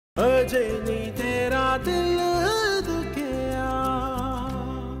अजनी तेरा दिल दुखिया।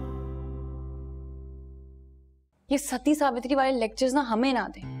 ये सती सावित्री वाले लेक्चर्स ना हमें ना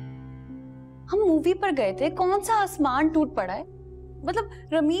दें। हम मूवी पर गए थे, कौन सा आसमान टूट पड़ा है? मतलब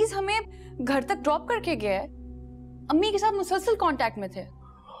रमीज हमें घर तक ड्रॉप करके गया है। अम्मी के साथ मुसलसल कांटेक्ट में थे।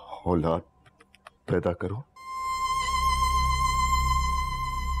 औलाद पैदा करो,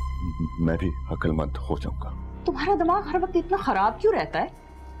 मैं भी अक्लमंद हो जाऊंगा। तुम्हारा दिमाग हर वक्त इतना खराब क्यों रहता है?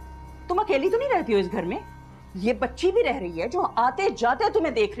 तुम अकेली तो नहीं रहती हो इस घर में? ये बच्ची भी रह रही है जो आते जाते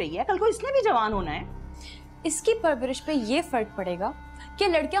तुम्हें देख रही है। कल को इसने भी जवान होना है। इसकी परवरिश पे ये फर्क पड़ेगा कि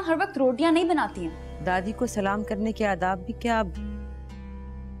लड़कियां हर वक्त रोटियां नहीं बनाती हैं। दादी को सलाम करने के आदाब भी क्या अब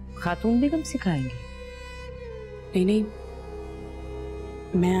खातून बेगम सिखाएंगे? नहीं,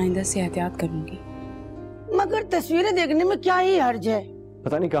 मैं आइंदा से एहतियात करूंगी। मगर तस्वीरें देखने में क्या ही हर्ज है?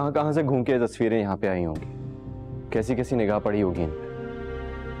 पता नहीं कहां कहां से घूम के तस्वीरें यहाँ पे आई होंगी, कैसी कैसी निगाह पड़ी होगी इन पे।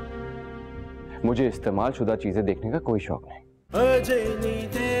 मुझे इस्तेमाल शुदा चीजें देखने का कोई शौक नहीं। अजनी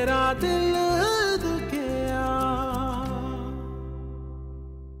तेरा दिल दुखिया।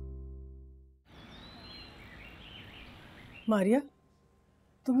 मारिया,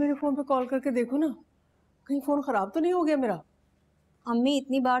 तुम मेरे फोन पे कॉल करके देखो ना, कहीं फोन खराब तो नहीं हो गया मेरा। अम्मी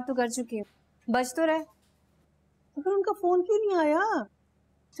इतनी बार तो कर चुकी हूँ, बज तो रहे। तो फिर उनका फोन क्यों नहीं आया?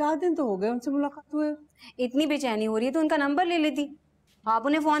 4 दिन तो हो गए उनसे मुलाकात हुए। इतनी बेचैनी हो रही है तो उनका नंबर ले लेती, आप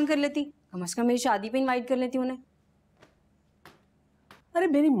उन्हें फोन कर लेती, कम से कम मेरी शादी पे इनवाइट कर लेती उन्हें। अरे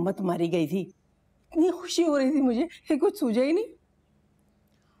मेरी मत मारी गई थी, इतनी खुशी हो रही थी मुझे कि कुछ सूझा ही नहीं।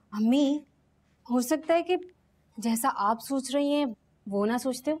 अम्मी, हो सकता है कि जैसा आप सोच रही हैं वो ना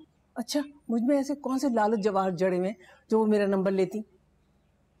सोचते हो। अच्छा, मुझ में ऐसे कौन से लालच जवाहर जड़े में जो वो मेरा नंबर लेती?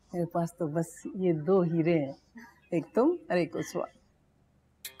 मेरे पास तो बस ये 2 हीरे हैं, एक तुम और एक उसवा।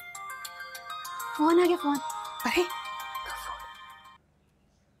 फोन आ गया, फोन। अरे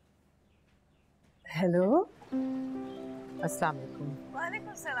हेलो, अस्सलाम वालेकुम।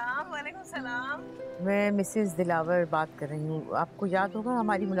 वालेकुम सलाम। वालेकुम सलाम। मैं मिसेस दिलावर बात कर रही हूँ। आपको याद होगा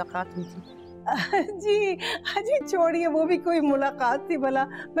हमारी मुलाकात हुई थी। जी जी, छोड़िए, वो भी कोई मुलाकात थी भला?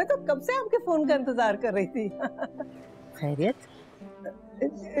 मैं तो कब से आपके फोन का इंतजार कर रही थी। खैरियत?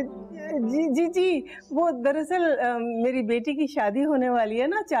 जी जी जी, वो दरअसल मेरी बेटी की शादी होने वाली है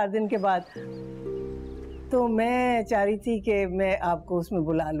ना 4 दिन के बाद, तो मैं चाह रही थी कि मैं आपको उसमें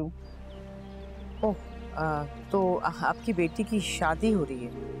बुला लूं। ओह, तो आपकी बेटी की शादी हो रही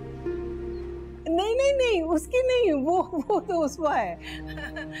है? नहीं नहीं नहीं, उसकी नहीं, वो तो उसवा है।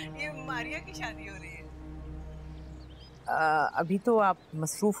 ये मारिया की शादी हो रही है। अभी तो आप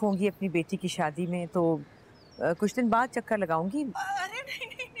मसरूफ होंगी अपनी बेटी की शादी में, तो कुछ दिन बाद चक्कर लगाऊंगी। अरे नहीं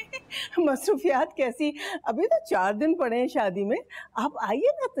नहीं नहीं, मसरूफियात कैसी, अभी तो 4 दिन पड़े हैं शादी में। आप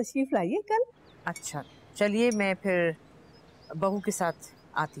आइए ना, तशरीफ लाइए कल। अच्छा चलिए, मैं फिर बहू के साथ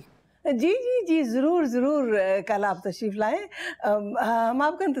आती। जी जी जी, जरूर जरूर, कल आप तशरीफ लाएं, हम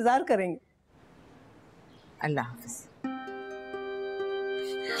आपका इंतजार करेंगे। अल्लाह हाफ़िज़।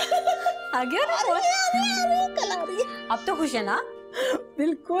 आ गया अब तो खुश है ना?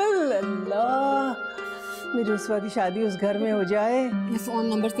 बिल्कुल। अल्लाह, मेरी उसवा की शादी उस घर में हो जाए। मैं फोन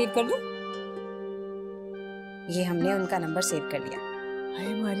नंबर सेव कर दूं? ये हमने उनका नंबर सेव कर लिया।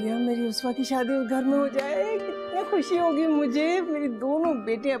 हाय मारिया, मेरी उसवा की शादी उस घर में हो जाए, कितनी खुशी होगी मुझे। मेरी दोनों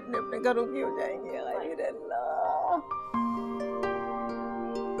बेटे अपने अपने घरों की हो जाएंगे। हाय मेरे अल्लाह।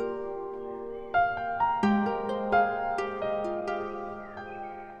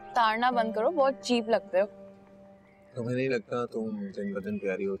 ताड़ना बंद करो, बहुत चीप लगते हो। तुम्हें नहीं लगता तुम दिन ब दिन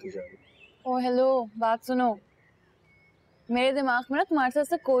प्यारी होती जा रही? ओ हेलो, बात सुनो। मेरे दिमाग में ना तुम्हारे साथ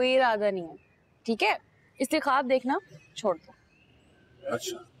से कोई इरादा नहीं है, ठीक है? इसलिए ख्वाब देखना छोड़ दो।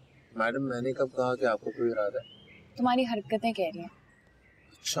 अच्छा मैडम, मैंने कब कहा कि आपको कोई इरादा है? तुम्हारी हरकतें कह रही हैं।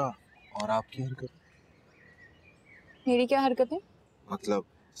 अच्छा, और आपकी हरकत? मेरी क्या हरकतें? मतलब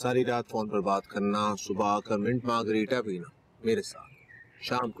सारी रात फोन पर बात करना, सुबह आकर मिंट मार्गरीटा पीना मेरे साथ,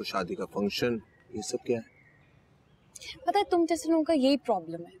 शाम को शादी का फंक्शन, ये सब क्या है? पता है तुम जैसे लोगों का यही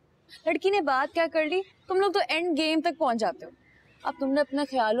प्रॉब्लम है। लड़की ने बात क्या कर ली, तुम लोग तो एंड गेम तक पहुंच जाते हो। अब तुमने अपना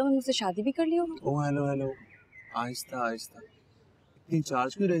ख्यालों में मुझसे शादी भी कर ली होगी। ओ हेलो हेलो, आहिस्ता आहिस्ता। इतनी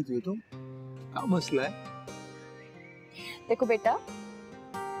चार्ज क्यों रहती हो तुम? क्या मसला है? देखो बेटा,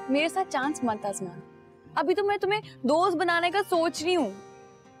 मेरे साथ चांस मत आजमाना। अभी तो मैं तुम्हें दोस्त बनाने का सोच रही हूँ।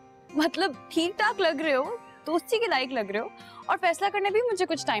 मतलब ठीक ठाक लग रहे हो, दोस्ती के लायक लग रहे हो, और फैसला करने भी मुझे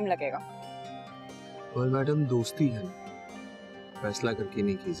कुछ टाइम लगेगा। और मैडम दोस्ती है, फैसला करके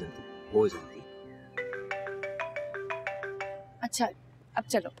नहीं की जाती, हो जाती। अच्छा अब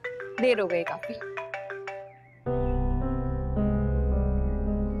चलो, देर हो गई काफी।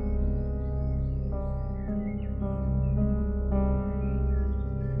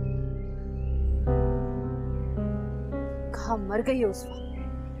 कहाँ मर गई है उसवा।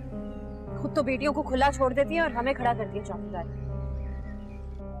 खुद तो बेटियों को खुला छोड़ देती है और हमें खड़ा कर दिया चौकीदार।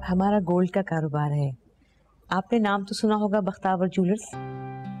 हमारा गोल्ड का कारोबार है, आपने नाम तो सुना होगा, बख्तावर ज्वेलर्स।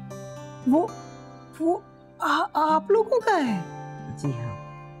 वो आप लोगों का है? जी हाँ।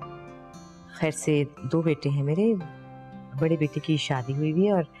 खैर से 2 बेटे हैं मेरे, बड़े बेटे की शादी हुई हुई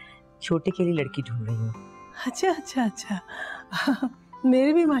है और छोटे के लिए लड़की ढूंढ रही हूँ। अच्छा।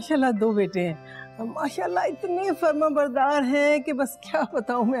 मेरे भी माशाल्लाह 2 बेटे हैं, माशाल्लाह इतने फर्माबरदार हैं कि बस क्या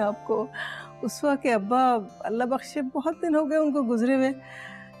बताऊं मैं आपको। उसवा के अब्बा अल्लाह बख्शे बहुत दिन हो गए उनको गुजरे हुए,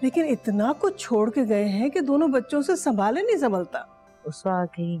 लेकिन इतना कुछ छोड़ के गए हैं कि दोनों बच्चों से संभाले नहीं संभलता। उसवा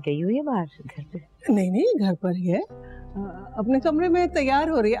कहीं गई हुई है बाहर घर पे? नहीं, घर पर ही है, अपने कमरे में तैयार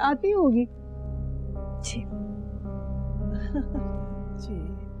हो रही है, आती होगी। जी।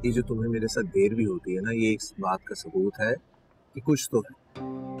 ये जो तुम्हें मेरे साथ देर भी होती है ना, ये इस बात का सबूत है कि कुछ तो है।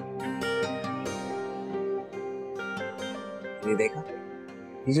 ये देखा,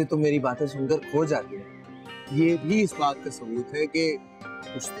 ये जो तुम मेरी बातें सुनकर खो जाती है, ये भी इस बात का सबूत है कि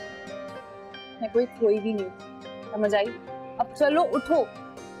कुछ तो है। मैं कोई खोई भी नहीं, समझ आई? अब चलो उठो,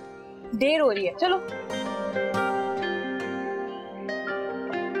 देर हो रही है, चलो।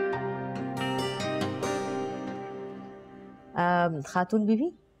 खातून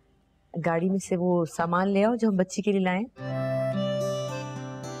बीवी, गाड़ी में से वो सामान ले आओ जो हम बच्ची के लिए लाएं।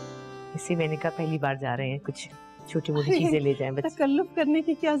 इसी महीने का पहली बार जा रहे हैं, कुछ छोटी मोटी चीजें ले जाएं बच्चे। तकल्लुफ करने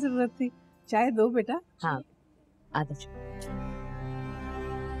की क्या जरूरत थी, चाय दो बेटा। हाँ, आधा।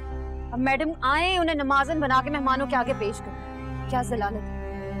 अब मैडम आए, उन्हें नमाज़न बना के मेहमानों के आगे पेश कर। क्या जलालत है।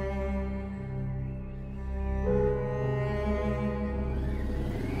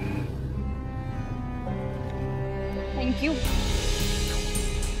 Thank you.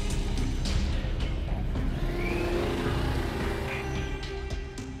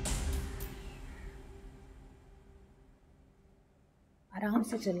 आराम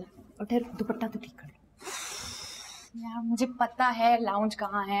से चलना और फिर दुपट्टा तो ठीक कर लो। यार मुझे पता है लाउंज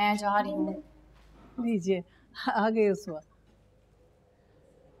कहाँ है, जा रही हूँ। लीजिए, आ गए उसवा।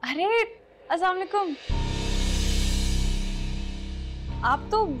 अरे अस्सलाम वालेकुम। आप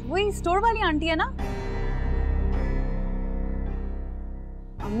तो वही स्टोर वाली आंटी है ना?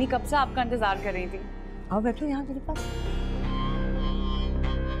 अम्मी कब से आपका इंतजार कर रही थी। आओ बैठो यहाँ मेरे पास।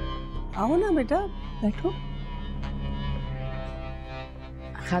 आओ ना बेटा, बैठो।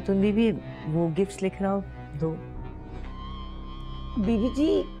 खातून बीबी, वो गिफ्ट्स लिख रहा हो दो। बीबी जी,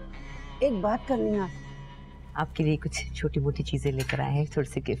 एक बात करनी है आपके लिए, कुछ छोटी मोटी चीजें लेकर आए हैं, थोड़े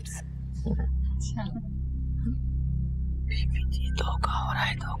से गिफ्ट्स। अच्छा। बीबी जी, धोखा हो रहा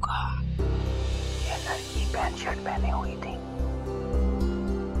है, धोखा। ये लड़की पैंट शर्ट पहने हुई थी,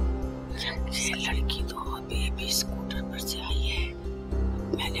 ये लड़की तो अभी स्कूटर पर से आई है,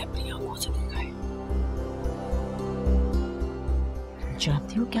 मैंने अपनी आंखों से देखा है।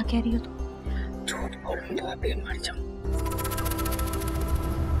 जानती हो क्या कह रही हो तुम? झूठ बोलूं तो अभी मर जाऊं।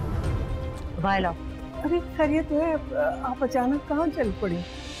 वाइला, अरे खैरियत है, आप अचानक कहाँ चल पड़ी?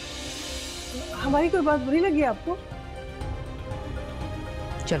 हमारी कोई बात बुरी लगी आपको?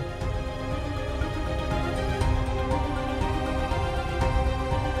 चलो।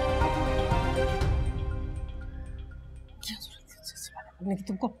 क्या जरूरत है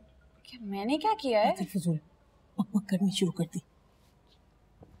तुमको? क्या मैंने क्या किया है? फिजूल बकबक करनी शुरू कर दी।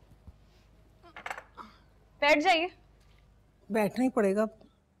 बैठ जाइए। बैठना ही पड़ेगा।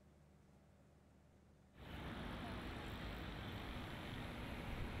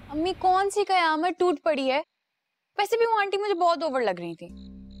 अम्मी कौन सी कयामत टूट पड़ी है? वैसे भी वो आंटी मुझे बहुत ओवर लग रही थी।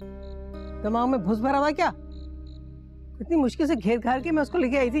 दिमाग में भूस भरा हुआ क्या? इतनी मुश्किल से घेर घार के मैं उसको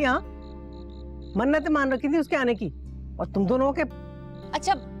लेके आई थी यहाँ, मन्नत मान रखी थी उसके आने की, और तुम दोनों के।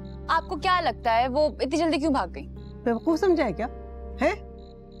 अच्छा, आपको क्या लगता है वो इतनी जल्दी क्यों भाग गई? बेवकूफ समझा है क्या? है?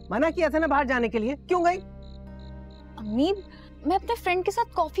 मना किया था ना बाहर जाने के लिए, क्यों गई? अम्मी, मैं अपने फ्रेंड के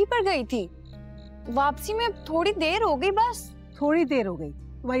साथ कॉफी पर गई थी, वापसी में थोड़ी देर हो गई बस। थोड़ी देर हो गई?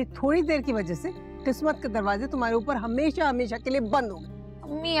 तुम्हारी थोड़ी देर की वजह से किस्मत के दरवाजे तुम्हारे ऊपर हमेशा हमेशा के लिए बंद हो गए।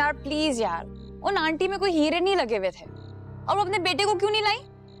 अम्मी यार प्लीज यार, उन आंटी में कोई हीरे नहीं लगे हुए थे, और वो अपने बेटे को क्यों नहीं लाई?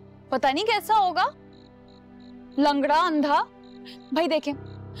 पता नहीं कैसा होगा, लंगड़ा अंधा। भाई देखें,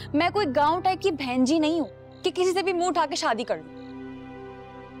 मैं कोई गांव टाइप की भैंजी नहीं हूँ कि किसी से भी मुंह उठा के शादी कर लूं।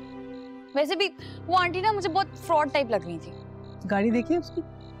 वैसे भी वो आंटी ना मुझे बहुत फ्रॉड टाइप लग रही थी। गाड़ी देखिए उसकी।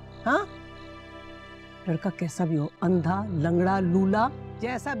 हाँ, लड़का कैसा भी हो, अंधा, लंगड़ा, लूला,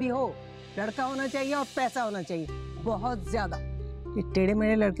 जैसा भी हो, लड़का होना चाहिए और पैसा होना चाहिए, बहुत ज्यादा। ये टेढ़े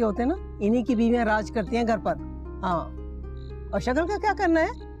मेढ़े लड़के होते हैं ना, इन्हीं की बीवियां राज करती हैं घर पर। हाँ, और शक्ल का क्या करना है,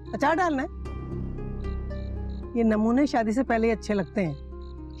 अचार डालना है। ये नमूने शादी से पहले ही अच्छे लगते हैं,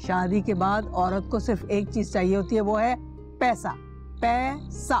 शादी के बाद औरत को सिर्फ एक चीज चाहिए होती है, वो है पैसा,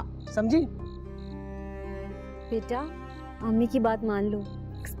 पैसा, समझी? बेटा अम्मी की बात मान लो,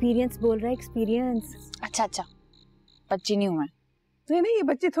 एक्सपीरियंस बोल रहा है, एक्सपीरियंस। अच्छा अच्छा, बच्ची नहीं हूँ मैं। नहीं नहीं, ये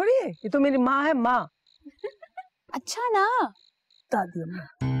बच्ची थोड़ी है, ये तो मेरी माँ है, माँ। अच्छा ना, दादी अम्मा।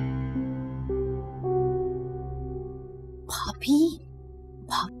 भाभी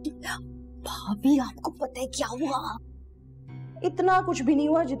भाभी भाभी, आपको पता है क्या हुआ? इतना कुछ भी नहीं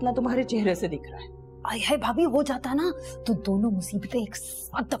हुआ जितना तुम्हारे चेहरे से दिख रहा है। आय हाय भाभी, हो जाता ना तो दोनों मुसीबतें एक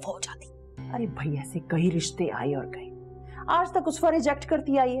साथ दफा हो जाती। अरे भाई, ऐसे कई रिश्ते आए और गए। आज तक उसफा रिजेक्ट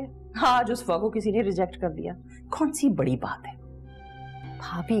करती आई है, आज उसफा को किसी ने रिजेक्ट कर दिया, कौन सी बड़ी बात है?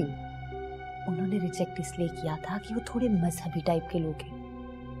 भाभी उन्होंने रिजेक्ट इसलिए किया था कि वो थोड़े मजहबी टाइप के लोग हैं।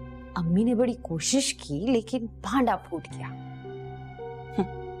 अम्मी ने बड़ी कोशिश की लेकिन भांडा फूट गया।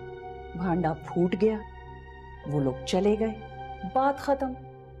 भांडा फूट गया, वो लोग चले गए, बात खत्म।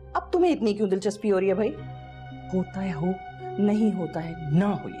 अब तुम्हें इतनी क्यों दिलचस्पी हो रही है भाई? होता है हो, नहीं होता है ना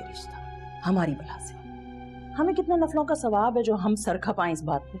हो, ये रिश्ता हमारी भला से। हमें कितना नफलों का सवाब है जो हम सर खपाएं इस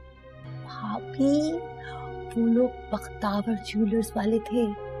बात पे। भाभी वो लोग बख्तावर ज्वेलर्स वाले थे,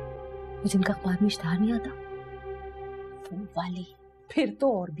 वो जिनका अखबार में इश्तहार नहीं आता, वो वाली। फिर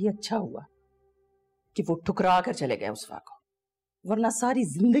तो और भी अच्छा हुआ कि वो ठुकरा कर चले गए उसफा को, वरना सारी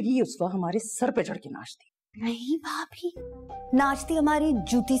जिंदगी उसफा हमारे सर पे चढ़ के नाचती। नहीं भाभी, नाचती हमारी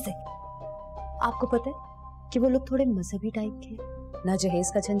जूती से। आपको पता है कि वो लोग थोड़े मजहबी टाइप के, ना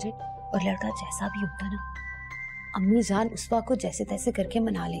जहेज का झंझट, और लड़का जैसा भी होता ना, अम्मी जान उसफा को जैसे तैसे करके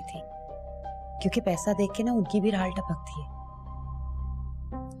मना लेती, क्योंकि पैसा देख के ना उनकी भी राल टपकती है।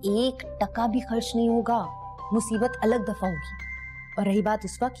 1 टका भी खर्च नहीं होगा, मुसीबत अलग दफा होगी। और रही बात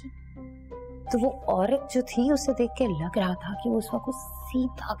उसफा की, तो वो औरत जो थी उसे देख के लग रहा था कि वो उसफा को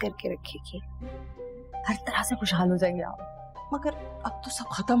सीधा करके रखेगी, हर तरह से खुशहाल हो जाएंगे आप। मगर अब तो सब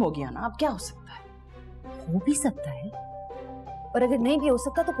खत्म हो गया ना, अब क्या हो सकता है? हो भी सकता है, और अगर नहीं भी हो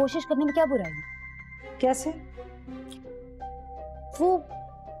सकता तो कोशिश करने में क्या बुराई है? कैसे? वो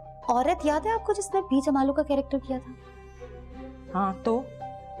औरत याद है आपको जिसने बी जमालो का कैरेक्टर किया था? हाँ तो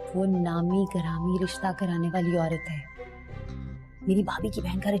वो नामी करामी रिश्ता कराने वाली औरत है। मेरी भाभी की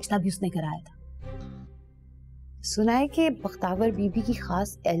बहन का रिश्ता भी उसने कराया था। सुना है कि बख्तावर बीबी की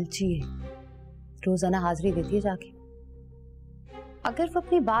खास एलची है, रोजाना हाजिरी देती है जाके। अगर वो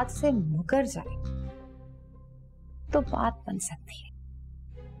अपनी बात से मुकर जाए तो बात बन सकती है।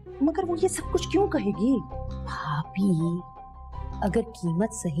 मगर वो ये सब कुछ क्यों कहेगी? भाभी अगर कीमत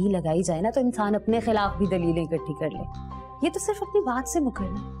सही लगाई जाए ना तो इंसान अपने खिलाफ भी दलीलें इकट्ठी कर ले। ये तो सिर्फ अपनी बात से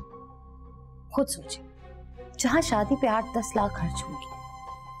मुकरना। खुद सोचे, जहां शादी पे 8-10 लाख खर्च होंगे,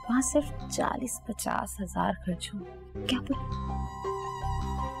 वहां सिर्फ 40-50 हजार खर्च हो, क्या बुरा?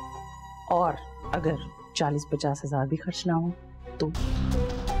 और अगर 40-50 हजार भी खर्च ना हो तो?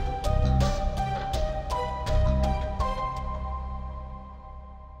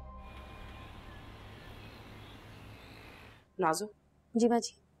 नाजो। जी माँ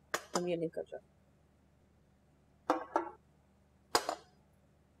जी। तुम ये लेकर जाओ।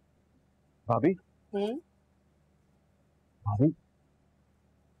 भाभी भाभी,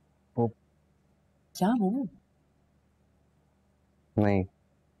 वो क्या हो? नहीं,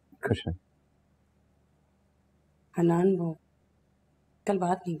 कुछ नहीं। हनान, वो कल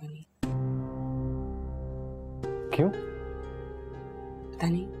बात नहीं बनी। क्यों? पता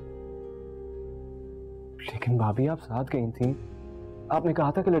नहीं। लेकिन भाभी आप साथ गई थी, आपने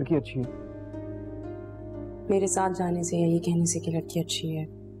कहा था कि लड़की अच्छी है। मेरे साथ जाने से या ये कहने से कि लड़की अच्छी है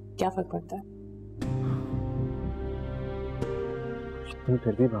क्या फर्क पड़ता है? तुम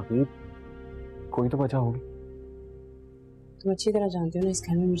फिर भी भाभी, कोई तो वजह होगी। तुम अच्छी तरह जानते हो ना, इस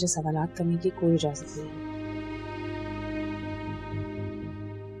घर में मुझे सवालात करने की कोई इजाजत नहीं है।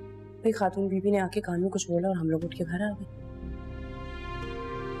 भाई खातून बीबी ने आके कान में कुछ बोला और हम लोग उठ के घर आ गए।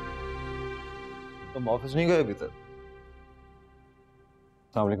 तुम ऑफिस नहीं गए अभी तक?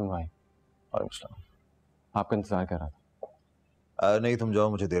 अस्सलाम वालेकुम भाई। वालेकुम सलाम। आपका इंतजार कर रहा था। नहीं तुम जाओ,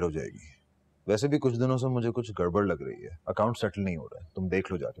 मुझे देर हो जाएगी। वैसे भी कुछ दिनों से मुझे कुछ गड़बड़ लग रही है, अकाउंट सेटल नहीं हो रहा है, तुम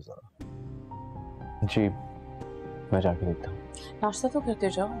देख लो जाके जरा। जी मैं जाके देखता हूँ। नाश्ता तो करते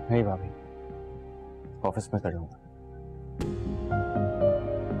जाओ। नहीं भाभी, ऑफिस में कर लूंगा।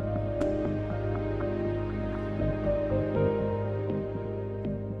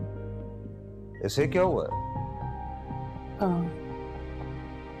 ऐसे क्या हुआ है?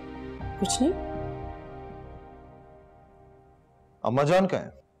 कुछ नहीं। अम्मा जान कहाँ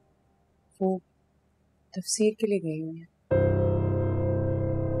है? वो तफसीर के लिए गई हुई है।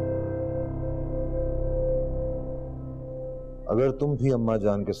 अगर तुम भी अम्मा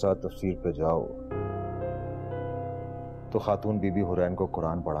जान के साथ तफसीर पे जाओ तो खातून बीबी हुरैन को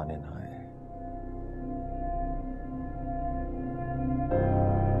कुरान पढ़ाने ना आए।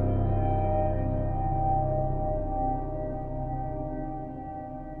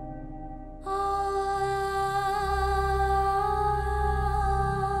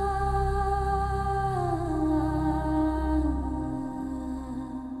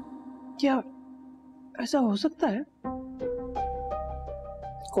 क्या ऐसा हो सकता है?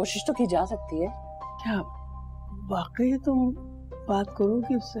 कोशिश तो की जा सकती है। क्या वाकई तुम बात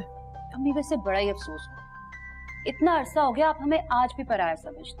करोगी उससे? हमें वैसे बड़ा ही अफसोस हो, इतना अरसा हो गया आप हमें आज भी पराया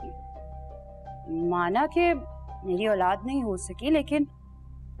समझती हैं। माना कि मेरी औलाद नहीं हो सकी, लेकिन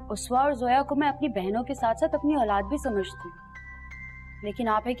उस्वा और जोया को मैं अपनी बहनों के साथ साथ अपनी औलाद भी समझती हूँ, लेकिन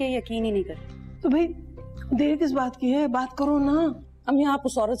आप है कि यकीन ही नहीं करते। तो भाई देर किस बात की है, बात करो ना। अम्मी आप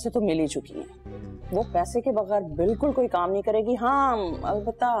उस औरत से तो मिल ही चुकी हैं, वो पैसे के बगैर बिल्कुल कोई काम नहीं करेगी। हाँ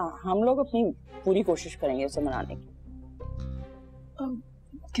अलबत्ता हम लोग अपनी पूरी कोशिश करेंगे उसे मनाने की।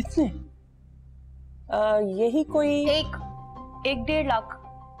 कितने? यही कोई एक 1.5 लाख।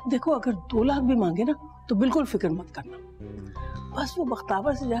 देखो अगर 2 लाख भी मांगे ना तो बिल्कुल फिक्र मत करना, बस वो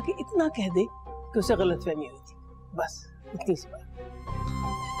बख्तावर से जाके इतना कह दे कि उसे गलतफहमी हुई थी, बस इतनी सी बात।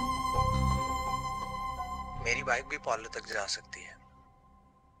 मेरी बाइक भी पार्लर तक जा सकती है।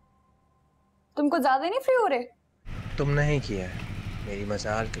 तुमको ज्यादा नहीं फ्री हो रहे? तुमने ही किया है, मेरी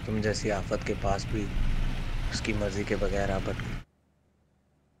मजाल कि तुम जैसी आफत के पास भी उसकी मर्जी के बगैर आप अटके।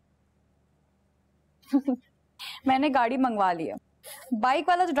 मैंने गाड़ी मंगवा ली है। बाइक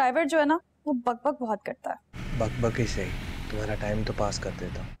वाला जो ड्राइवर जो है ना, वो बकबक बहुत करता है। बकबक ही सही, तुम्हारा टाइम तो पास कर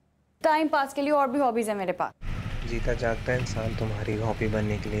देता हूँ। टाइम पास के लिए और भी हॉबीज है मेरे पास। जीता जागता इंसान तुम्हारी हॉबी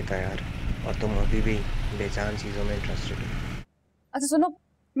बनने के लिए तैयार है, और तुम अभी भी बेजान चीजों में इंटरेस्टेड हो। अच्छा सुनो,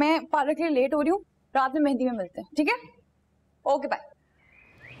 मैं पार्लर के लिए लेट हो रही हूँ, रात में मेहंदी में मिलते हैं, ठीक है? Okay bye.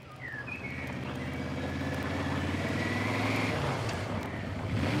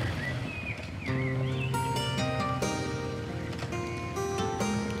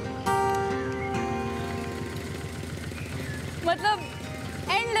 मतलब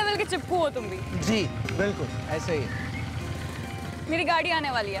एंड लेवल के चिपकू हो तुम भी। जी बिल्कुल ऐसे ही। मेरी गाड़ी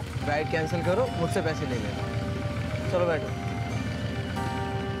आने वाली है। राइड कैंसिल करो, मुझसे पैसे ले लेना। चलो बैठो।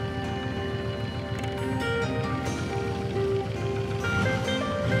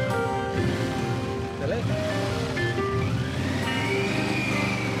 चले।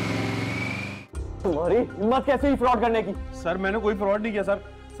 तुम्हारी हिम्मत कैसे ही फ्रॉड करने की? सर मैंने कोई फ्रॉड नहीं किया सर।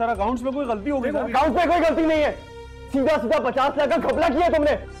 सर अकाउंट्स में कोई गलती हो गई। अकाउंट में कोई गलती नहीं है, सीधा सीधा 50 लाख का घपला किया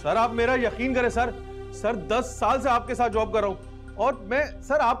तुमने। सर आप मेरा यकीन करें सर, सर 10 साल से आपके साथ जॉब कर रहा हूँ और मैं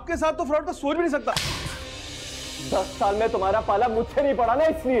सर आपके साथ तो फ्रॉड का सोच भी नहीं सकता। 10 साल में तुम्हारा पाला मुझसे नहीं पड़ा ना,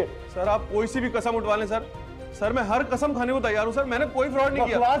 इसलिए। सर आप कोई सी भी कसम उठवा लें सर, सर मैं हर कसम खाने को तैयार हूँ सर, मैंने कोई फ्रॉड नहीं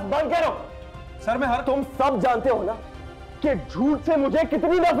किया। बकवास बंद करो सर। मैं हर तुम सब जानते हो ना कि झूठ से मुझे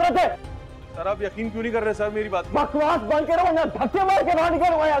कितनी नफरत है। सर आप यकीन क्यों नहीं कर रहे सर मेरी बात? बकवास बंद करो वरना धक्के मार के बाहर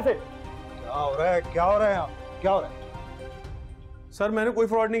निकलो यहाँ से। क्या हो रहा है, क्या हो रहा है यहाँ, क्या हो रहा है? सर मैंने कोई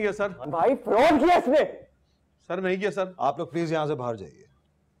फ्रॉड नहीं किया सर। भाई फ्रॉड किया इसने। सर नहीं किया सर। आप लोग प्लीज यहां से बाहर जाइए।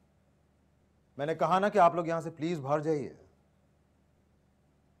 मैंने कहा ना कि आप लोग यहां से प्लीज बाहर जाइए।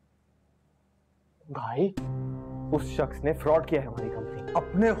 भाई उस शख्स ने फ्रॉड किया है हमारी कंपनी।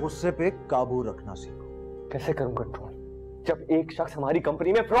 अपने गुस्से पे काबू रखना सीखो। कैसे करूं कंट्रोल जब एक शख्स हमारी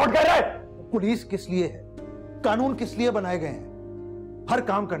कंपनी में फ्रॉड कर रहा है? पुलिस किस लिए है, कानून किस लिए बनाए गए हैं? हर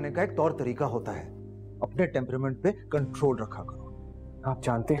काम करने का एक तौर तरीका होता है। अपने टेम्परामेंट पे कंट्रोल रखा करो। आप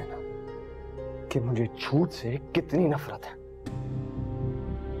जानते हैं ना कि मुझे झूठ से कितनी नफरत है।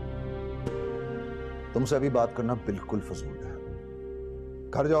 तुमसे अभी बात करना बिल्कुल फजूल है।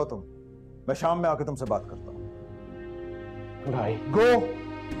 घर जाओ तुम, मैं शाम में आके तुमसे बात करता हूं। भाई गो।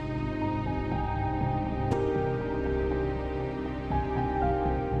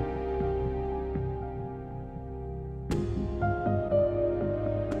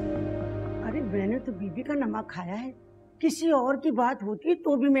 मैंने तो बीबी का नमक खाया है, किसी और की बात होती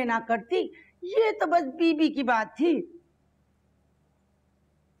तो भी मैं ना करती, ये तो बस बीबी की बात थी।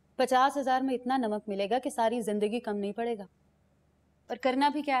 50,000 में इतना नमक मिलेगा कि सारी जिंदगी कम नहीं पड़ेगा, पर करना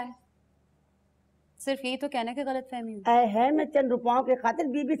भी क्या है? सिर्फ यही तो कहने की गलतफहमी है। मैं चंद रुपयों के खातिर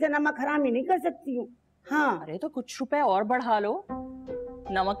बीबी से नमक हराम ही नहीं कर सकती हूँ। हाँ अरे तो कुछ रुपए और बढ़ा लो,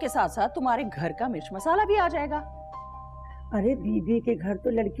 नमक के साथ साथ तुम्हारे घर का मिर्च मसाला भी आ जाएगा। अरे बीबी के घर तो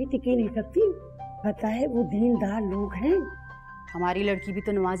लड़की टिकी नहीं सकती, पता है वो दीनदार लोग हैं। हमारी लड़की भी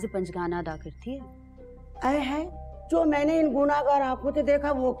तो नमाज पंजगाना अदा करती है। है जो मैंने इन गुनाहगार आंखों से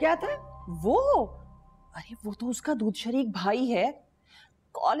देखा वो क्या था? वो अरे वो तो उसका दूध शरीक भाई है।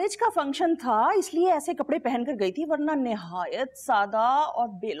 कॉलेज का फंक्शन था इसलिए ऐसे कपड़े पहनकर गई थी, वरना निहायत सादा और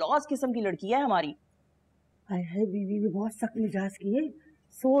बेलौज किस्म की लड़की है हमारी। है बीवी भी बहुत सख्त मिजाज की है,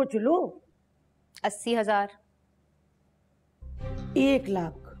 सोच लो। 80,000। 1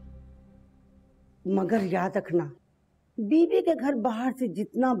 लाख। मगर याद रखना बीबी के घर बाहर से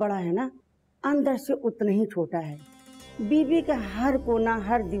जितना बड़ा है ना, अंदर से उतना ही छोटा है। बीबी का हर कोना,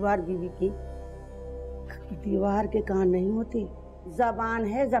 हर दीवार बीबी की दीवार के कान नहीं होती, जबान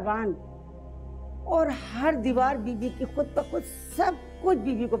है जबान। और हर दीवार बीबी की खुद ब खुद सब कुछ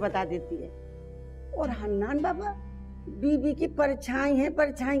बीबी को बता देती है। और हन्नान बाबा बीबी की परछाई है,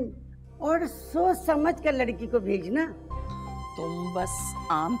 परछाई। और सोच समझ कर लड़की को भेजना। तुम बस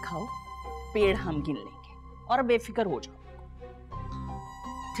आम खाओ, पेड़ हम गिन लेंगे और बेफिक्र हो जाओ।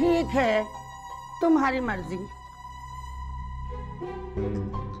 ठीक है, तुम्हारी मर्जी।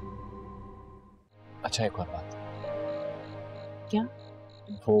 अच्छा, एक और बात। क्या?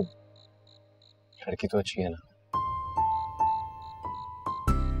 वो लड़की तो अच्छी है ना?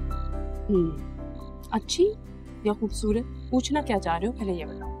 अच्छी या खूबसूरत, पूछना क्या चाह रहे हो पहले ये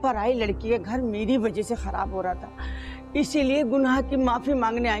बताओ। पराई लड़की का घर मेरी वजह से खराब हो रहा था, इसीलिए गुनाह की माफी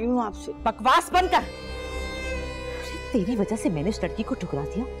मांगने आई हूँ आपसे। बकवास बंद कर। तेरी वजह से मैंने उस लड़की को ठुकरा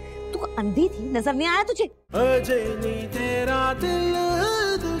दिया। तू अंधी थी, नजर नहीं आया तुझे? अजय नी तेरा दिल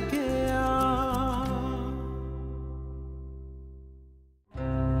दुखिया।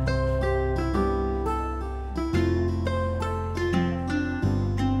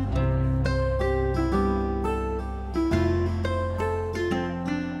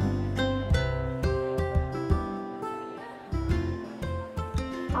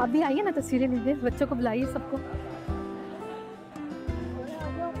 आप भी आइए ना, तस्वीरें लीजिए, बच्चों को बुलाइए, सबको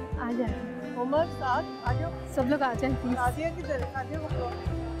आ जाए। उमर साथ आ जाओ, सब लोग आ जाए प्लीज। नादिया किधर है? नादिया को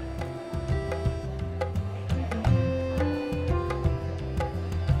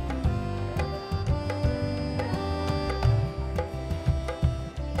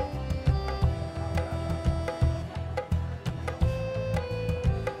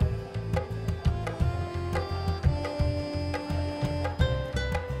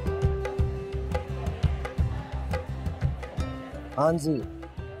हाँ जी,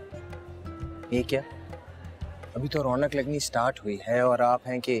 ये क्या? अभी तो रौनक लगनी स्टार्ट हुई है और आप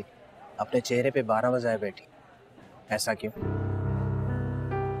हैं कि अपने चेहरे पे 12 बजाए बैठी। ऐसा क्यों?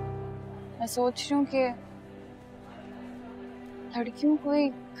 मैं सोच रही हूँ कि लड़कियों को ही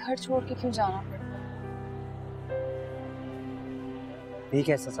घर छोड़ के क्यों जाना पड़ता है। ये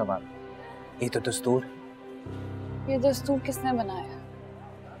कैसा सवाल? ये तो दस्तूर है। ये दस्तूर किसने बनाया?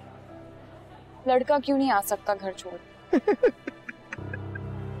 लड़का क्यों नहीं आ सकता घर छोड़?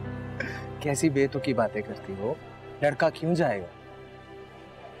 कैसी बेतुकी बातें करती हो? लड़का क्यों जाएगा?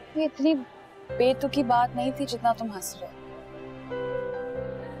 ये इतनी बेतुकी बात नहीं थी जितना तुम हंस रहे हो।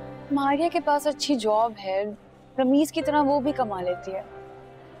 मारिया के पास अच्छी जॉब है, रमीज की तरह वो भी कमा लेती है,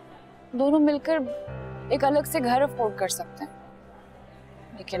 दोनों मिलकर एक अलग से घर अफोर्ड कर सकते हैं।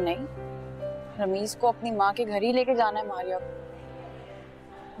 लेकिन नहीं, रमीज को अपनी माँ के घर ही लेके जाना है मारिया को,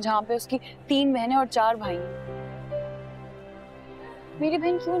 जहाँ पे उसकी 3 बहनें और 4 भाई हैं। मेरी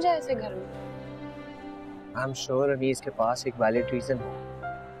बहन क्यों जाए ऐसे घर में? आई एम श्योर अभी इसके पास एक वैलिड रीजन हो,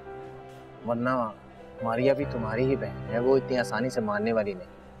 वरना मारिया भी तुम्हारी ही बहन है, वो इतनी आसानी से मानने वाली नहीं।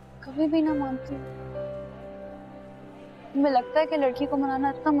 कभी भी ना मानती। तुम्हें लगता है कि लड़की को मनाना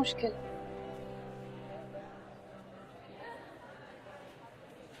इतना मुश्किल है?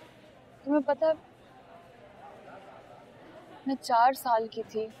 तुम्हें पता है, मैं 4 साल की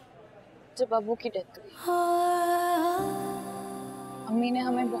थी जब अबू की डेथ हुई। अम्मी ने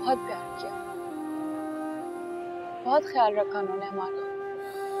हमें बहुत प्यार किया, बहुत ख्याल रखा उन्होंने हमारा।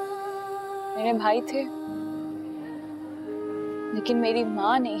 मेरे भाई थे, लेकिन मेरी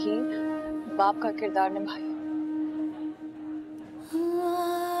माँ ने ही बाप का किरदार निभाया।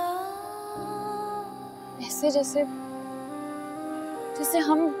 ऐसे जैसे जैसे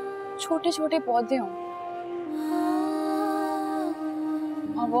हम छोटे छोटे पौधे हों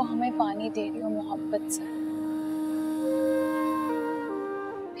और वो हमें पानी दे रही हो मोहब्बत से।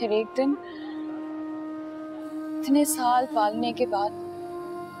 फिर एक दिन इतने साल पालने के बाद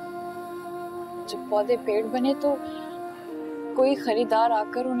जब पौधे पेड़ बने तो कोई खरीदार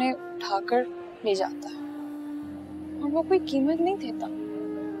आकर उन्हें उठाकर ले जाता है और वो कोई कीमत नहीं देता,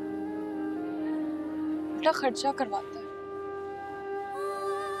 उल्टा खर्चा करवाता है।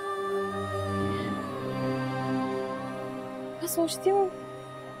 मैं सोचती हूँ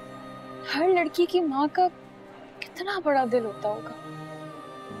हर लड़की की माँ का कितना बड़ा दिल होता होगा,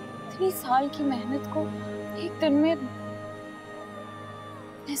 इतनी साल की मेहनत को एक दिन में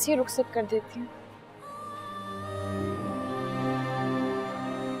ऐसे रुखसत कर देती हूँ।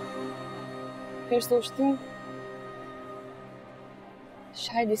 फिर सोचती हूँ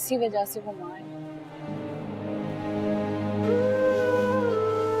शायद इसी वजह से वो माँ है।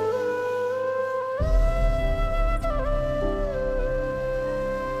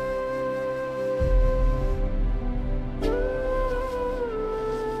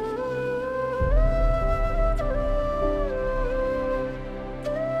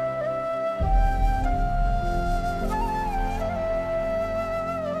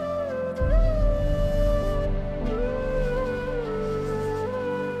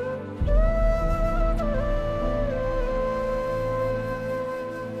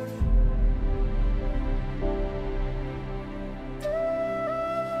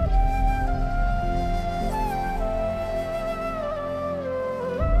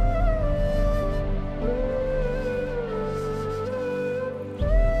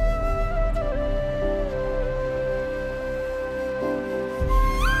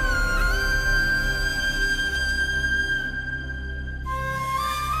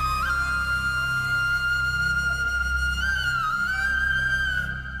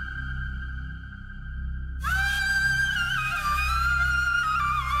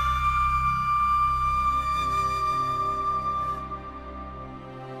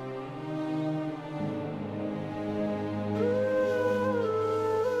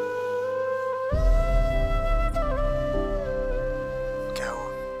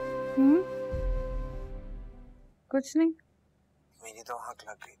 कुछ नहीं। मेरी तो आँख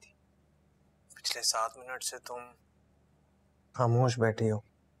लग गई थी। पिछले 7 मिनट से तुम खामोश बैठी हो,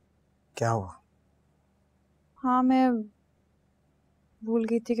 क्या हुआ? हाँ, मैं भूल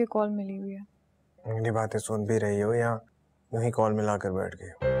गई थी कि कॉल मिली हुई है। मेरी बातें सुन भी रही हो या यूं ही कॉल मिलाकर बैठ गई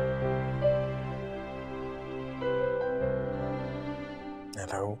हो?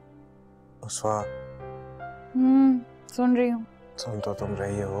 हेलो उस्वा। सुन रही हूँ। सुन तो तुम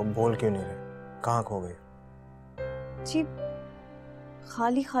रही हो, बोल क्यों नहीं रहे? कहाँ खो गई? जी,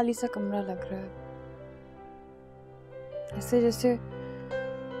 खाली खाली सा कमरा लग रहा है, ऐसे जैसे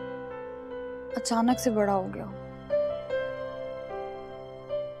अचानक से बड़ा हो गया।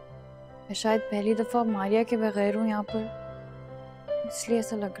 मैं शायद पहली दफा मारिया के बगैर हूँ यहाँ पर, इसलिए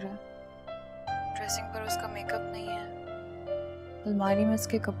ऐसा लग रहा है। ड्रेसिंग पर उसका मेकअप नहीं है, अलमारी में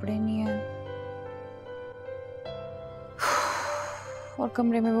उसके कपड़े नहीं है, और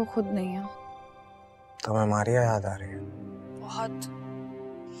कमरे में वो खुद नहीं है। तुम्हें मारिया याद आ रही है? बहुत,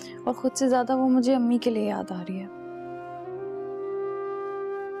 और खुद से ज्यादा वो मुझे अम्मी के लिए याद आ रही है।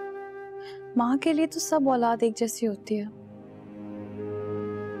 माँ के लिए तो सब औलाद एक जैसी होती है।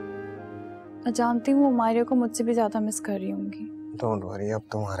 मैं जानती हूँ वो मारिया को मुझसे भी ज्यादा मिस कर रही होंगी। डोंट वरी, अब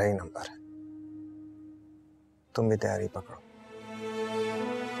तुम्हारा ही नंबर है। तुम भी तैयारी पकड़ो।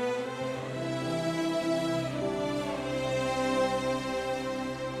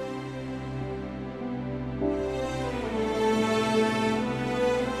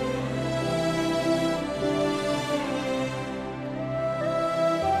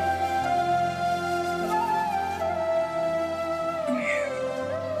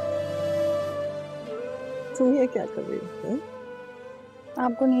 तुम ये क्या कर रही हो?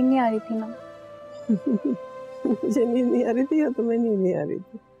 आपको नींद नहीं आ रही थी ना? मुझे नींद नहीं आ रही थी या तुम्हें नींद नहीं आ रही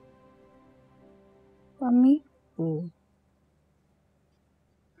थी? मम्मी,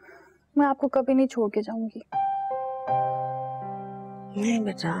 मैं आपको कभी नहीं छोड़ के जाऊंगी। नहीं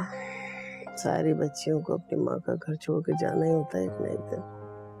बेटा, सारी बच्चियों को अपनी माँ का घर छोड़ के जाना ही होता है एक न एक दिन।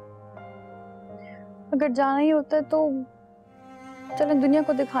 अगर जाना ही होता है तो चलो दुनिया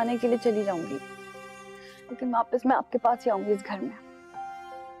को दिखाने के लिए चली जाऊंगी, लेकिन वापस मैं आपके पास ही आऊंगी इस घर में।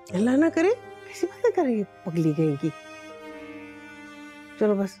 अल्लाह ना करे, कैसी बातें कर रही है पगली गई की।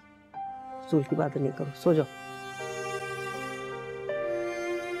 चलो बस, फजूल की बातें नहीं करो, सो जाओ।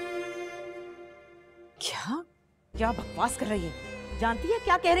 क्या क्या बकवास कर रही है? जानती है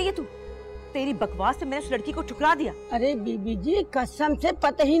क्या कह रही है तू? तेरी बकवास से मैंने उस लड़की को ठुकरा दिया। अरे बीबी जी, कसम से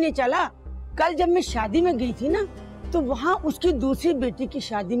पता ही नहीं चला। कल जब मैं शादी में गई थी ना, तो वहाँ उसकी दूसरी बेटी की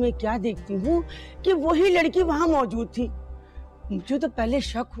शादी में क्या देखती हूँ कि वही लड़की वहाँ मौजूद थी। मुझे तो पहले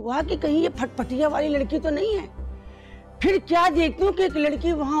शक हुआ कि कहीं ये फटफटिया वाली लड़की तो नहीं है। फिर क्या देखती हूँ कि एक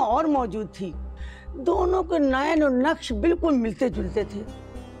लड़की वहाँ और मौजूद थी। दोनों के नयन और नक्श बिल्कुल मिलते जुलते थे।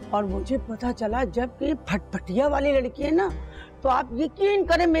 और मुझे पता चला जब कि फटफटिया वाली लड़की है ना, तो आप यकीन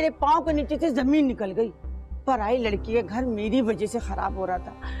करें मेरे पाँव के नीचे से जमीन निकल गई। पराई लड़की का घर मेरी वजह से खराब हो रहा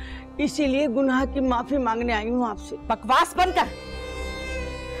था, इसीलिए गुनाह की माफी मांगने आई हूँ आपसे। बकवास बंद कर।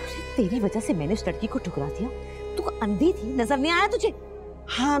 तेरी वजह से मैंने उस लड़की को ठुकरा दिया। तू अंधी थी, नजर नहीं आया तुझे?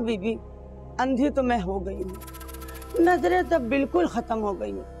 हाँ बीबी, अंधी तो मैं हो गई हूँ, नजरें तब बिल्कुल खत्म हो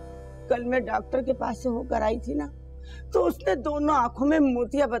गई हैं। कल मैं डॉक्टर के पास से होकर आई थी ना, तो उसने दोनों आंखों में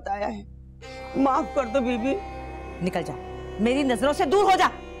मोतिया बताया है। माफ कर दो बीबी। निकल जा, मेरी नजरों से दूर हो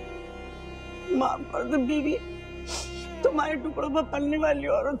जा। माफ कर दो बीबी, तुम्हारे टुकड़ों पर पलने वाली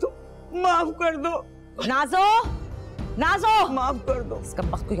औरत हूँ, माफ कर दो। नाजो, नाजो, माफ कर दो। इसका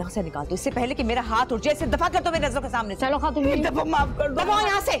वक्त को यहाँ से निकाल दो, इससे पहले कि मेरा हाथ उठ जाए। इसे दफा कर दो मेरी नजरों के सामने से। चलो खातून, एक दफा माफ कर दो। दफा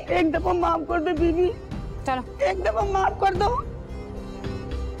यहाँ से। एक दफा माफ कर दो बीबी। चलो, एक दफा माफ कर दो।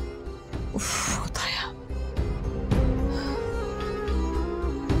 खुदाया।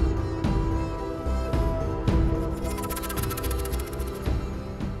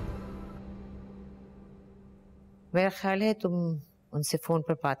 मेरा ख्याल है तुम उनसे फोन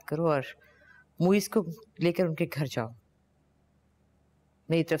पर बात करो और मुइज को लेकर उनके घर जाओ।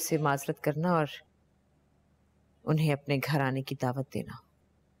 मेरी तरफ से माजरत करना और उन्हें अपने घर आने की दावत देना।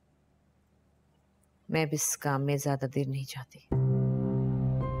 मैं भी इस काम में ज्यादा देर नहीं चाहती।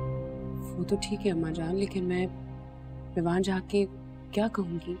 वो तो ठीक है अम्मा जान, लेकिन मैं वहां जाके क्या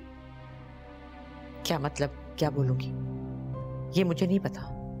कहूंगी? क्या मतलब क्या बोलूंगी? ये मुझे नहीं पता।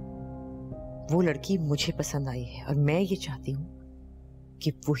 वो लड़की मुझे पसंद आई है और मैं ये चाहती हूँ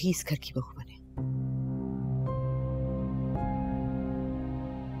कि वही इस घर की बहू बने।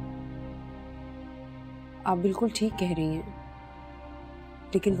 आप बिल्कुल ठीक कह रही हैं,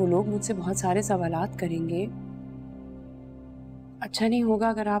 लेकिन वो लोग मुझसे बहुत सारे सवालात करेंगे। अच्छा नहीं होगा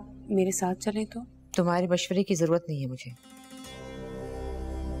अगर आप मेरे साथ चलें तो? तुम्हारे मशवरे की जरूरत नहीं है मुझे।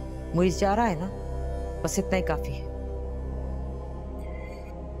 मुइज जा रहा है ना, बस इतना ही काफी है।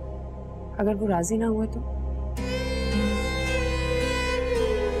 अगर वो राजी ना हुए तो?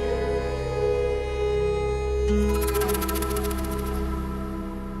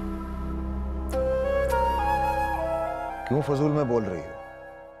 क्यों फजूल में बोल रही हो?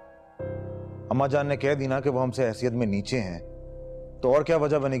 अम्मा जान ने कह दी ना कि वो हमसे हैसियत में नीचे हैं, तो और क्या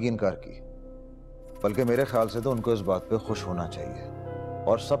वजह बनेगी इनकार की? बल्कि मेरे ख्याल से तो उनको इस बात पे खुश होना चाहिए,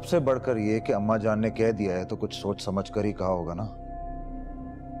 और सबसे बढ़कर ये कि अम्मा जान ने कह दिया है तो कुछ सोच समझ कर ही कहा होगा ना।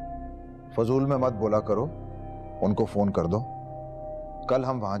 फजूल में मत बोला करो, उनको फोन कर दो, कल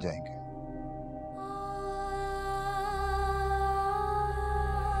हम वहां जाएंगे।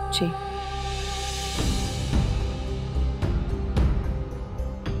 जी।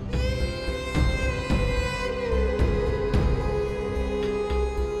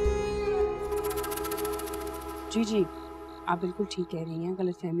 जी जी, आप बिल्कुल ठीक कह रही हैं,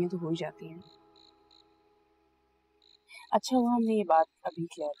 गलतफहमियां तो हो ही जाती हैं। अच्छा हुआ हमने ये बात अभी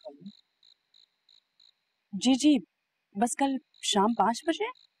क्लियर कर ली। जी जी, बस कल शाम 5 बजे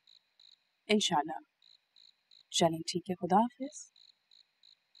इंशाल्लाह। चलें ठीक है, खुदा हाफिज।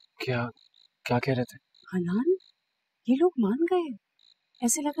 क्या क्या कह रहे थे? हनान, ये लोग मान गए।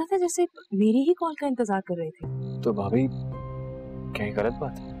 ऐसे लग रहा था जैसे मेरी ही कॉल का इंतजार कर रहे थे। तो भाभी, क्या ये गलत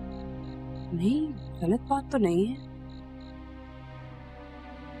बात है? नहीं, गलत बात तो नहीं है।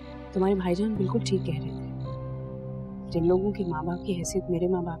 तुम्हारे भाईजान बिल्कुल ठीक कह रहे थे। जिन लोगों की माँ बाप की हैसियत मेरे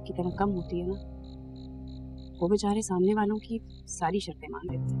माँ बाप की तरह कम होती है ना, वो बेचारे सामने वालों की सारी शर्तें मान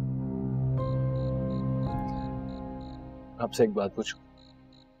लेते हैं। आपसे एक बात पूछूं,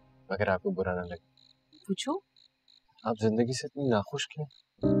 अगर आपको बुरा ना लगे? पूछो। आप जिंदगी से इतनी नाखुश क्यों?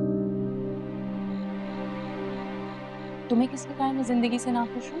 तुम्हें किसने कहा मैं जिंदगी से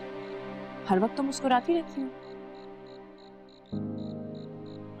नाखुश हूँ? हर वक्त तो मुस्कुराती रहती हूँ।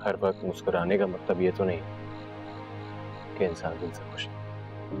 हर वक्त मुस्कुराने का मतलब ये तो नहीं कि इंसान दिल से खुश है।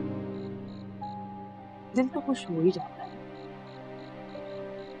 दिल तो खुश हो ही जाता है,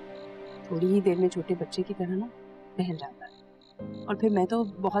 थोड़ी ही देर में छोटे बच्चे की तरह ना बहल जाता है, और फिर मैं तो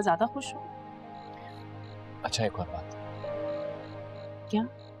बहुत ज्यादा खुश हूँ। अच्छा, एक और बात। क्या?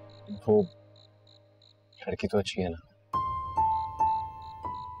 वो लड़की तो अच्छी है ना?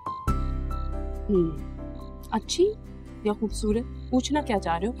 अच्छी या खूबसूरत, पूछना क्या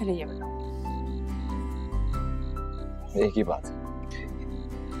चाह रहे हो पहले ये बताओ। एक ही बात है।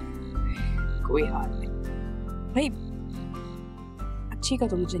 कोई हाल नहीं भाई, अच्छी का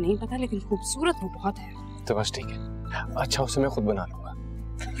तो मुझे नहीं पता, लेकिन खूबसूरत वो बहुत है। तो बस ठीक है। अच्छा, उसे मैं खुद बना लूंगा।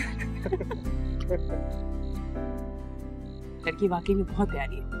 लड़की वाकई में बहुत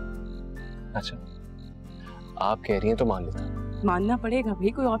प्यारी है। अच्छा, आप कह रही हैं तो मान लेता हूं। मानना पड़ेगा भाई,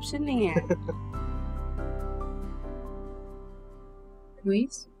 कोई ऑप्शन नहीं है।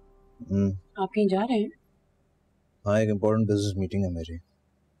 लुइस, आप कहीं जा रहे हैं? हाँ, एक इम्पोर्टेंट बिजनेस मीटिंग है मेरी।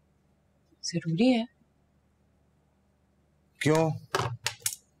 जरूरी है? क्यों,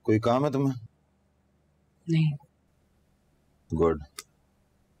 कोई काम है तुम्हें? नहीं। गुड।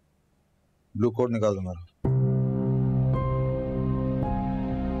 ब्लू कोट निकाल दो मेरा।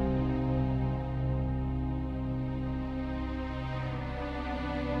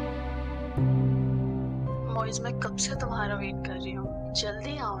 बॉयज, मैं कब से तुम्हारा वेट कर रही हूँ,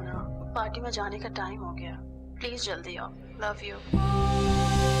 जल्दी आओ ना, पार्टी में जाने का टाइम हो गया, प्लीज जल्दी आओ। Love you.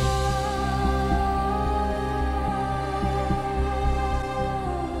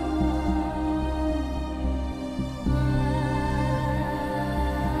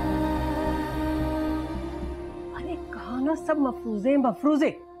 अरे कहा ना, सब मफरूजे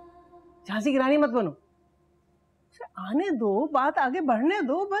मफरूजे, झांसी की रानी मत बनो। आने दो, बात आगे बढ़ने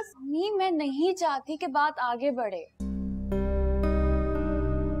दो बस। मम्मी, मैं नहीं चाहती कि बात आगे बढ़े।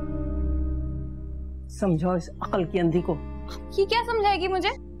 समझाओ इस अकल की अंधी को। ये क्या समझाएगी मुझे?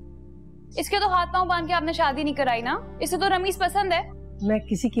 इसके तो हाथ पांव बांध के आपने शादी नहीं कराई ना, इसे तो रमीज पसंद है। मैं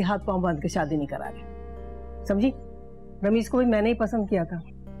किसी की हाथ पांव बांध के शादी नहीं करा रही, समझी? रमीज को भी मैंने ही पसंद किया था,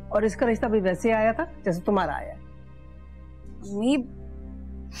 और इसका रिश्ता भी वैसे आया था जैसे तुम्हारा आया। मम्मी,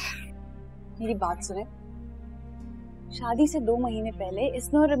 मेरी बात सुने। शादी से 2 महीने पहले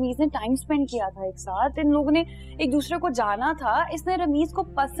इसने और रमीज ने टाइम स्पेंड किया था एक साथ, इन लोगों ने एक दूसरे को जाना था, इसने रमीज को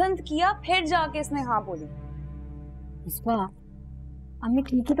पसंद किया, फिर जाके इसने हाँ बोली। उस्वा, अम्मी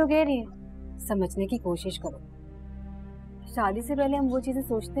ठीक ही तो कह रही है, समझने की कोशिश करो। शादी से पहले हम वो चीजें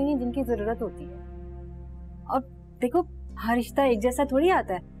सोचते हैं जिनकी जरूरत होती है, और देखो हर रिश्ता एक जैसा थोड़ी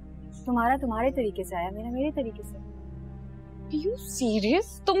आता है। तुम्हारा तुम्हारे तरीके से आया, मेरा मेरे तरीके से। You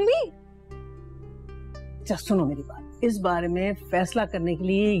serious? तुम भी? सुनो मेरी बात, इस बारे में फैसला करने के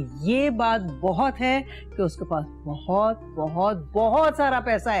लिए ये बात बहुत है कि उसके पास बहुत बहुत बहुत सारा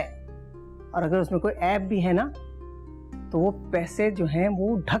पैसा है, और अगर उसमें कोई ऐप भी है ना तो वो पैसे जो हैं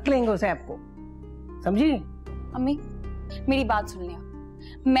वो ढक लेंगे उस ऐप को, समझी? अम्मी मेरी बात सुन लिया,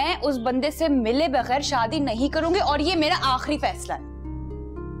 मैं उस बंदे से मिले बगैर शादी नहीं करूंगी और ये मेरा आखिरी फैसला है।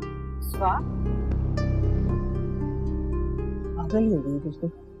 पागल हो गई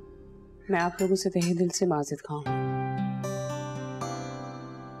बिल्कुल। मैं आप लोगों से तहे दिल से माज़िरत खाऊं।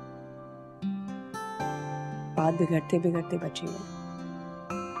 बात बिगड़ते बिगड़ते बची है।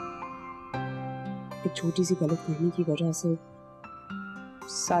 एक छोटी सी गलतफहमी की वजह से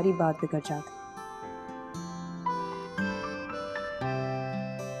सारी बात बिगड़ जाती।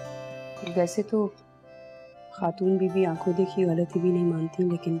 वैसे तो खातून बीबी आंखों देखी गलती भी नहीं मानती,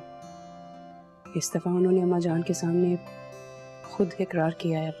 लेकिन इस दफा उन्होंने अम्मा जान के सामने खुद इकरार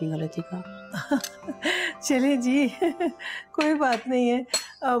किया है अपनी गलती का। चले जी, कोई बात नहीं है।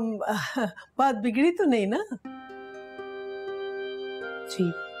 बात बिगड़ी तो नहीं ना? जी,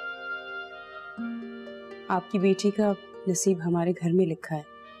 आपकी बेटी का नसीब हमारे घर में लिखा है,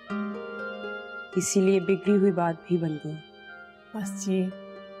 इसीलिए बिगड़ी हुई बात भी बन गई। बस जी,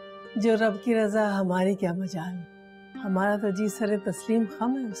 जो रब की रजा हमारी क्या मजाल, हमारा तो जी सरे तस्लीम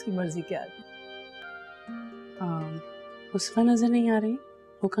खम है उसकी मर्जी के आगे। उसका नजर नहीं आ रही,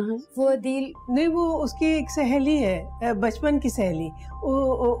 वो कहाँ है? वो अदील नहीं, वो उसकी एक सहेली है, बचपन की सहेली,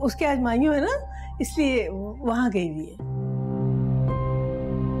 उसके आज मायूं है ना, इसलिए वहां गई हुई है।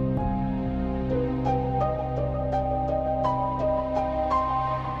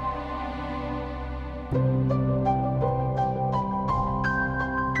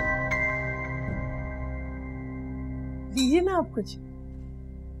 दीजिए ना आप कुछ।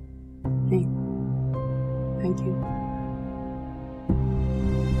 नहीं, थैंक यू।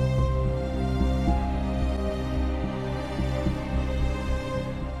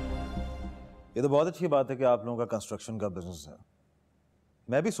 ये तो बहुत अच्छी बात है कि आप लोगों का कंस्ट्रक्शन का बिजनेस है।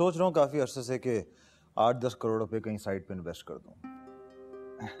 मैं भी सोच रहा हूँ काफी अरसे से कि 8-10 करोड़ रुपए कहीं साइड पे इन्वेस्ट कर दूं।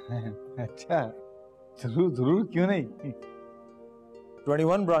 अच्छा, जरूर जरूर, क्यों नहीं।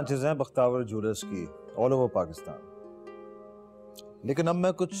 21 ब्रांचेस हैं बख्तावर ज्वेलर्स की ऑल ओवर पाकिस्तान, लेकिन अब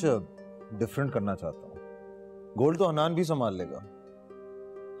मैं कुछ डिफरेंट करना चाहता हूँ। गोल्ड तो हनान भी संभाल लेगा।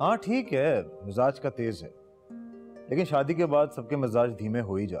 हाँ ठीक है, मिजाज का तेज है, लेकिन शादी के बाद सबके मिजाज धीमे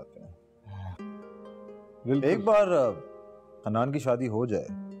हो ही जाते हैं। एक बार हनान की शादी हो जाए,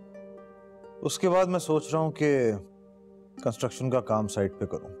 उसके बाद मैं सोच रहा हूँ कि कंस्ट्रक्शन का काम साइट पे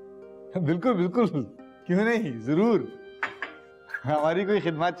करूँ। बिल्कुल बिल्कुल, क्यों नहीं, जरूर। हमारी कोई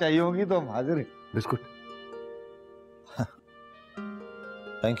खिदमत चाहिए होगी तो हम हाजिर हैं। बिल्कुल।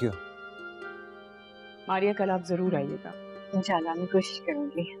 Thank you. मारिया, कल आप जरूर आइएगा। इंशाल्लाह मैं कोशिश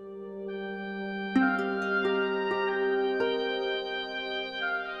करूंगी।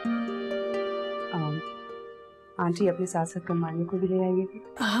 आंटी अपने साथ साथ कमाने को भी ले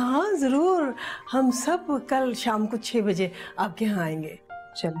आइएगा। हाँ जरूर, हम सब कल शाम को 6 बजे आपके यहाँ आएंगे।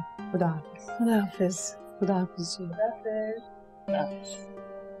 चलो, खुदा हाफिज। खुदा हाफिज। खुदा हाफिज जी। खुदा हाफिज।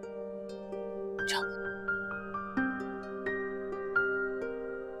 चलो।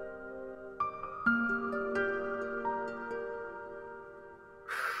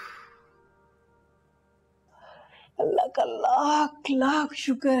 अल्लाह का लाख लाख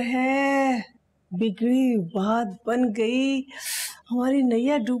शुक्र है, बिगड़ी बात बन गई। हमारी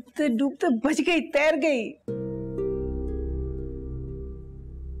नैया डूबते डूबते बच गई, तैर गई।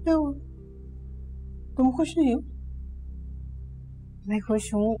 क्या हुआ? तुम खुश नहीं हो? मैं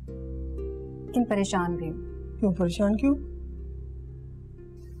खुश हूँ, लेकिन परेशान भी हूँ। क्यों परेशान क्यों?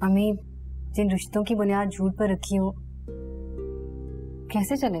 अम्मी, जिन रिश्तों की बुनियाद झूठ पर रखी हो,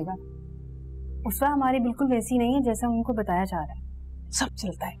 कैसे चलेगा? उसवा हमारी बिल्कुल वैसी नहीं है जैसा उनको बताया जा रहा है। सब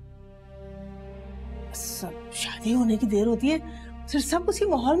चलता है, सब शादी होने की देर होती है, फिर सब उसी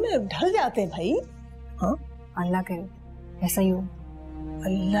माहौल में ढल जाते हैं भाई। हाँ, अल्लाह करे ऐसा ही हो।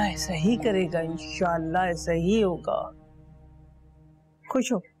 अल्लाह ऐसा ही करेगा, इंशाअल्लाह ऐसा ही होगा।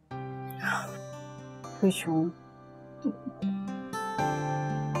 खुश हो? खुश हूँ।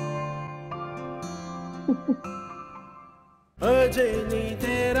 अजनी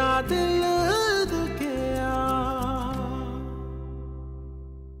तेरा दिल